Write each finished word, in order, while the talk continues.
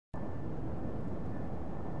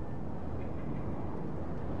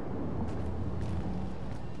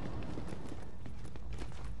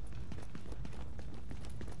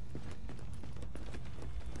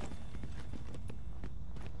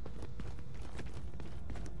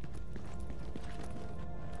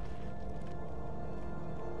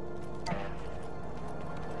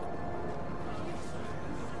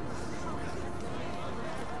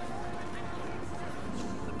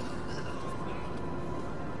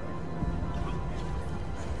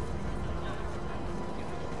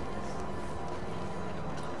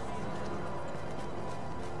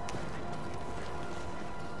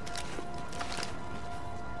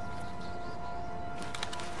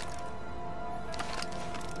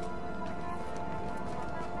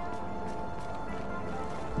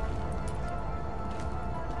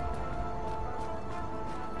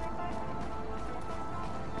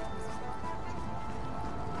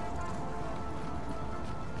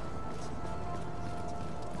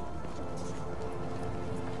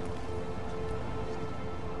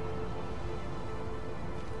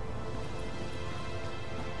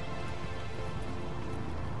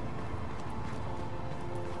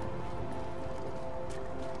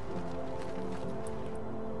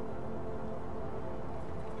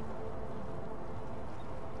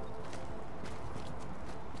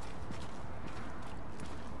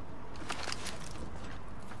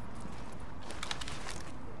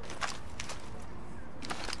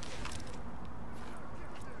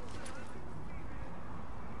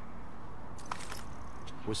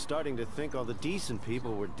Was starting to think all the decent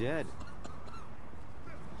people were dead.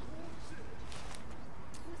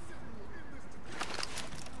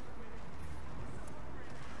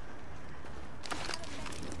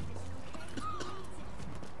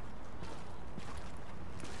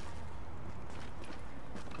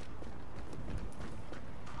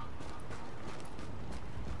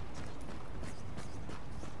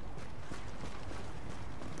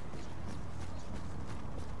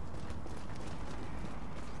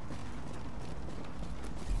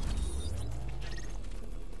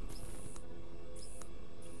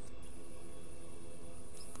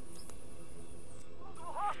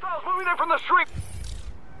 Moving in from the street!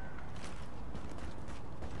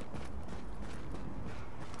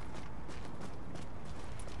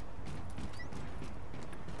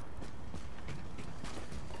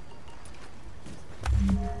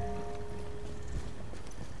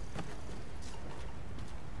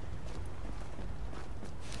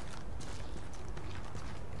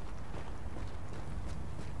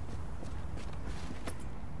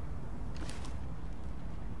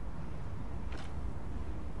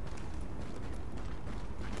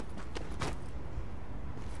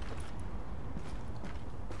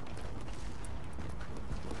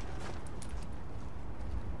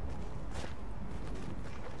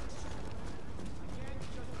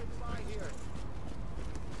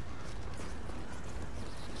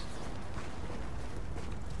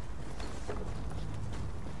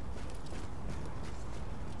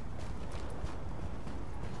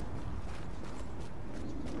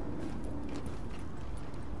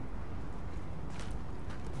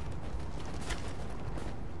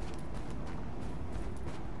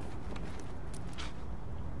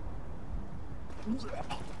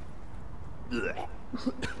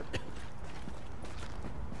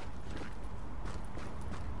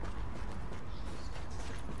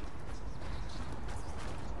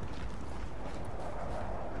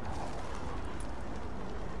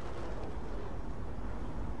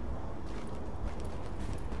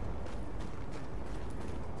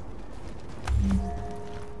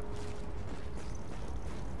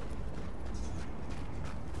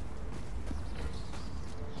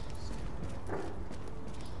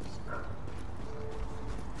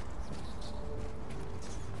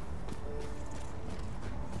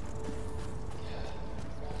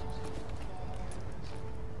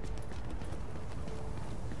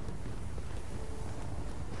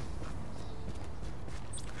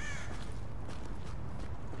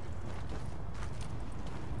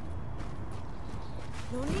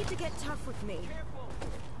 No need to get tough with me. Careful!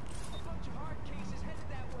 A bunch of hard cases headed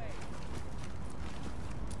that way.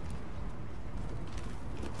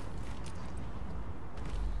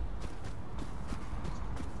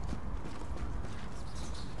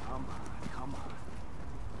 Come on.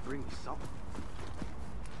 Bring me something.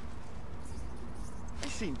 I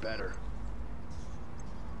seen better.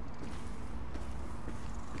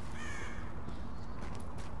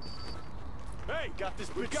 Hey, got this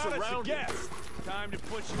bitch surrounded. Time to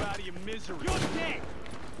push you out of your misery. You're dead!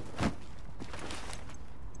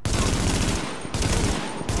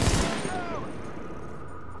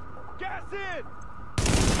 Gas in!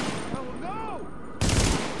 Oh no!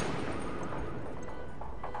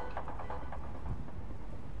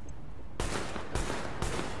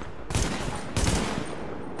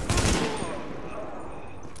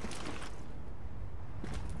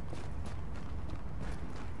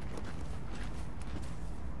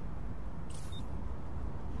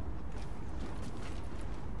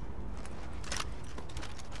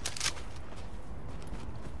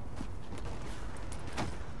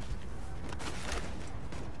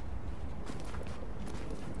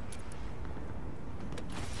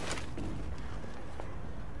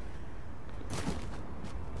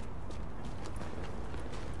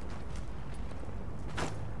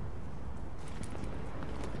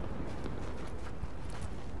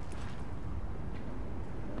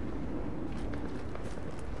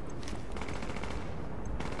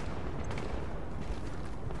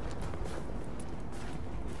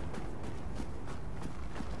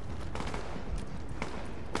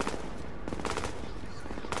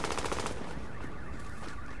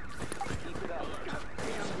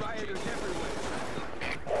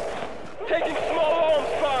 Taking small arms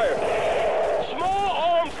fire! Small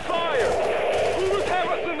arms fire! Who's have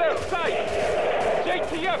us in their sight?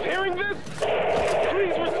 JTF hearing this?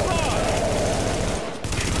 Please respond!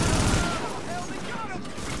 Hell, they got him!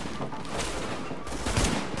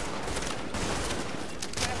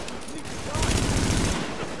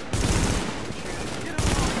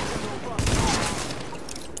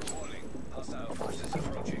 Warning. Hostile forces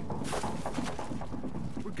approaching.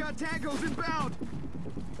 We've got tangos inbound!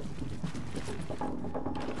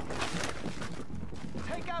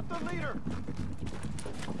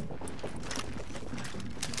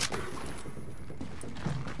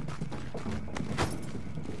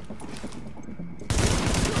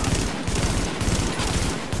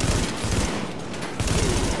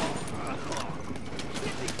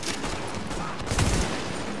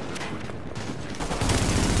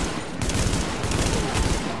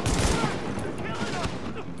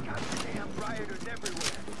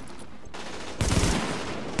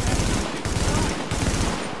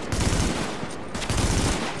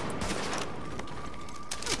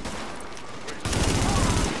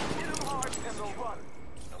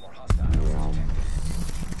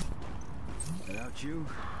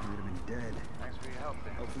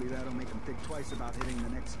 Hopefully that'll make them think twice about hitting the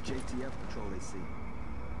next JTF patrol they see.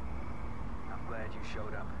 I'm glad you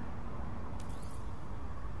showed up.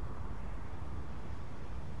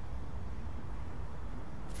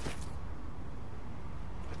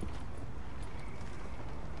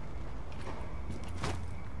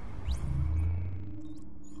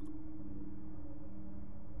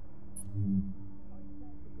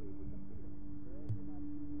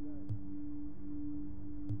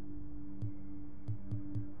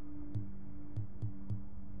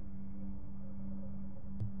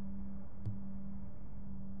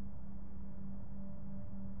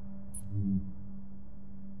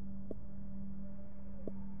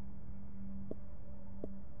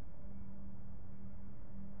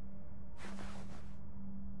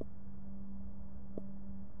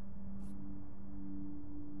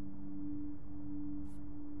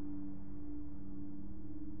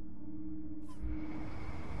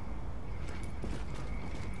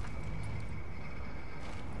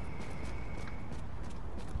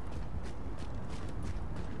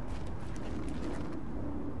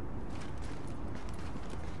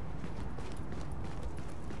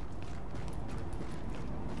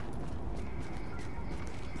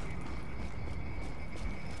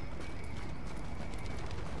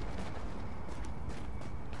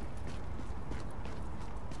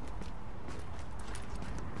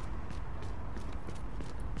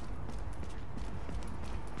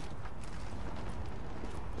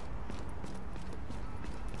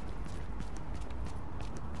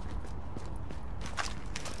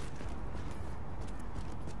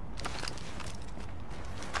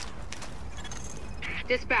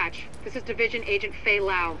 Dispatch, this is Division Agent Fei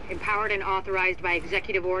Lau, empowered and authorized by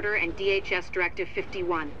Executive Order and DHS Directive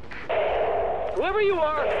 51. Whoever you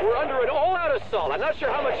are, we're under an all-out assault. I'm not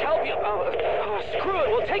sure how much help you... screw it.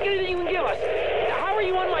 We'll take anything you can give us. How are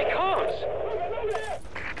you on my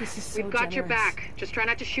comms? This is so We've got your generous. back. Just try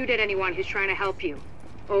not to shoot at anyone who's trying to help you.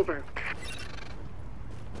 Over.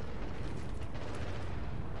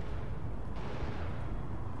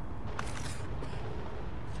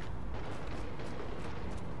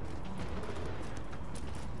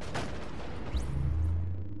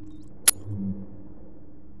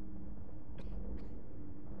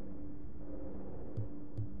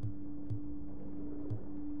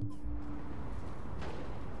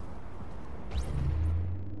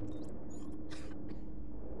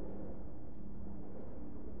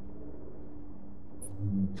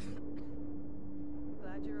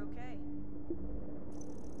 Glad you're okay.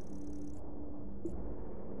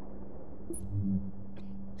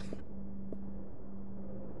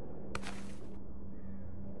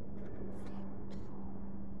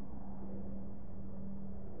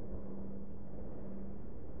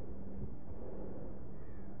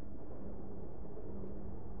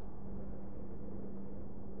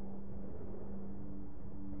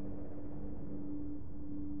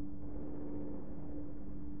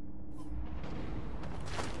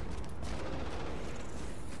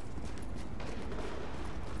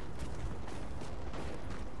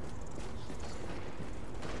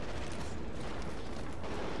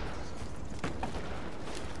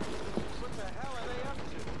 What the hell are they up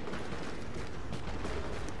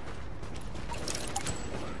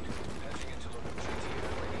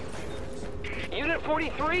to? Unit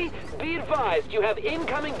 43, be advised, you have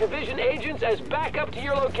incoming division agents as backup to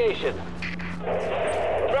your location.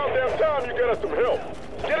 About damn time you get us some help.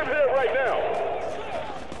 Get him here right now.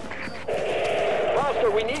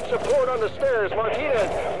 Foster, we need support on the stairs. Martinez,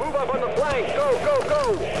 move up on the flank. Go, go,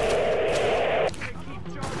 go!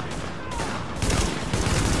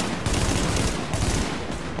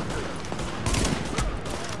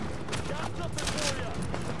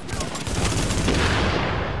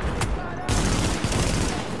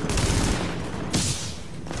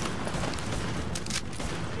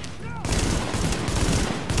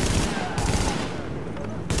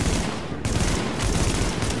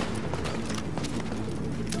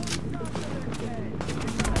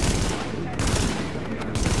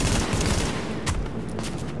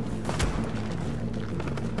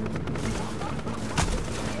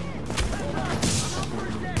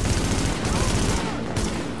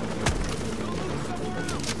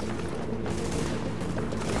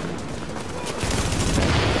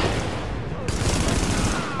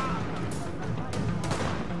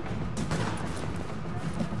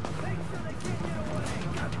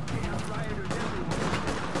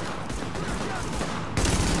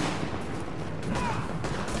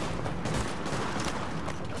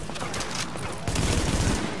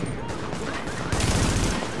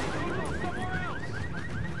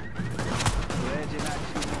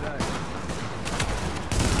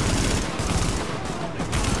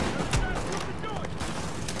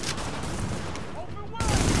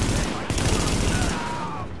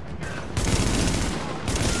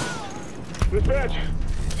 Dispatch,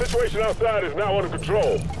 situation outside is now under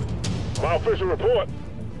control. My official report,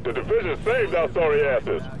 the division saved our sorry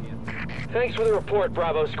asses. Thanks for the report,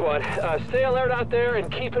 Bravo Squad. Stay alert out there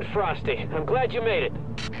and keep it frosty. I'm glad you made it.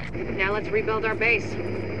 Now let's rebuild our base.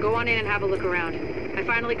 Go on in and have a look around. I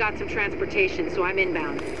finally got some transportation, so I'm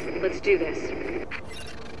inbound. Let's do this.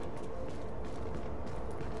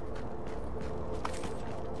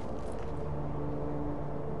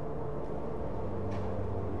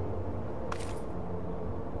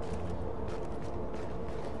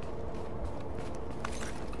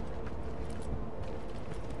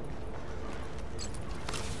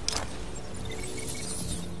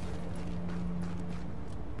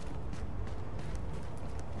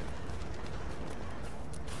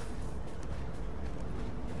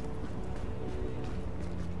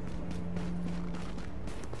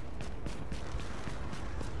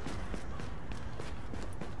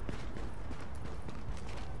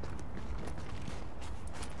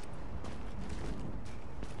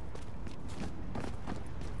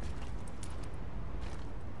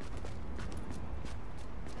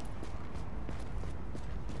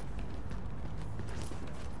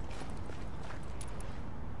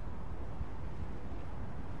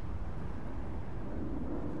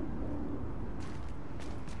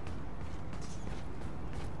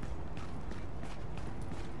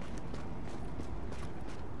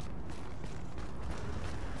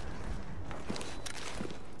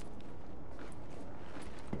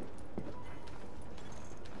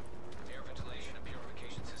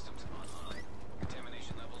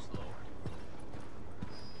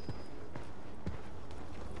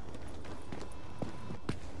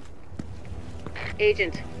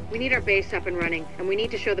 Agent, we need our base up and running, and we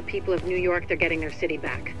need to show the people of New York they're getting their city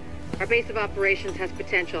back. Our base of operations has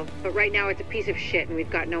potential, but right now it's a piece of shit and we've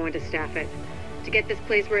got no one to staff it. To get this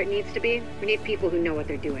place where it needs to be, we need people who know what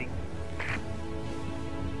they're doing.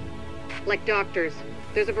 Like doctors.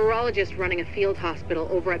 There's a virologist running a field hospital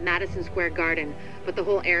over at Madison Square Garden, but the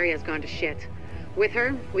whole area's gone to shit. With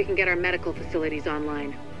her, we can get our medical facilities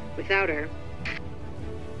online. Without her...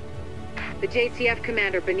 The JTF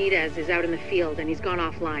commander, Benitez, is out in the field and he's gone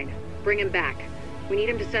offline. Bring him back. We need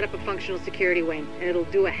him to set up a functional security wing, and it'll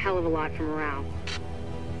do a hell of a lot for morale.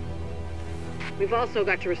 We've also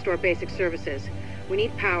got to restore basic services. We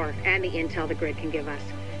need power and the intel the grid can give us.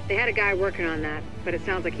 They had a guy working on that, but it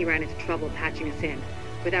sounds like he ran into trouble patching us in.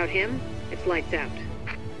 Without him, it's lights out.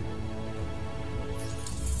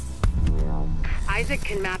 Isaac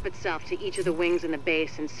can map itself to each of the wings in the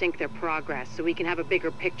base and sync their progress so we can have a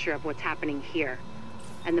bigger picture of what's happening here.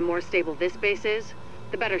 And the more stable this base is,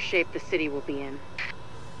 the better shape the city will be in.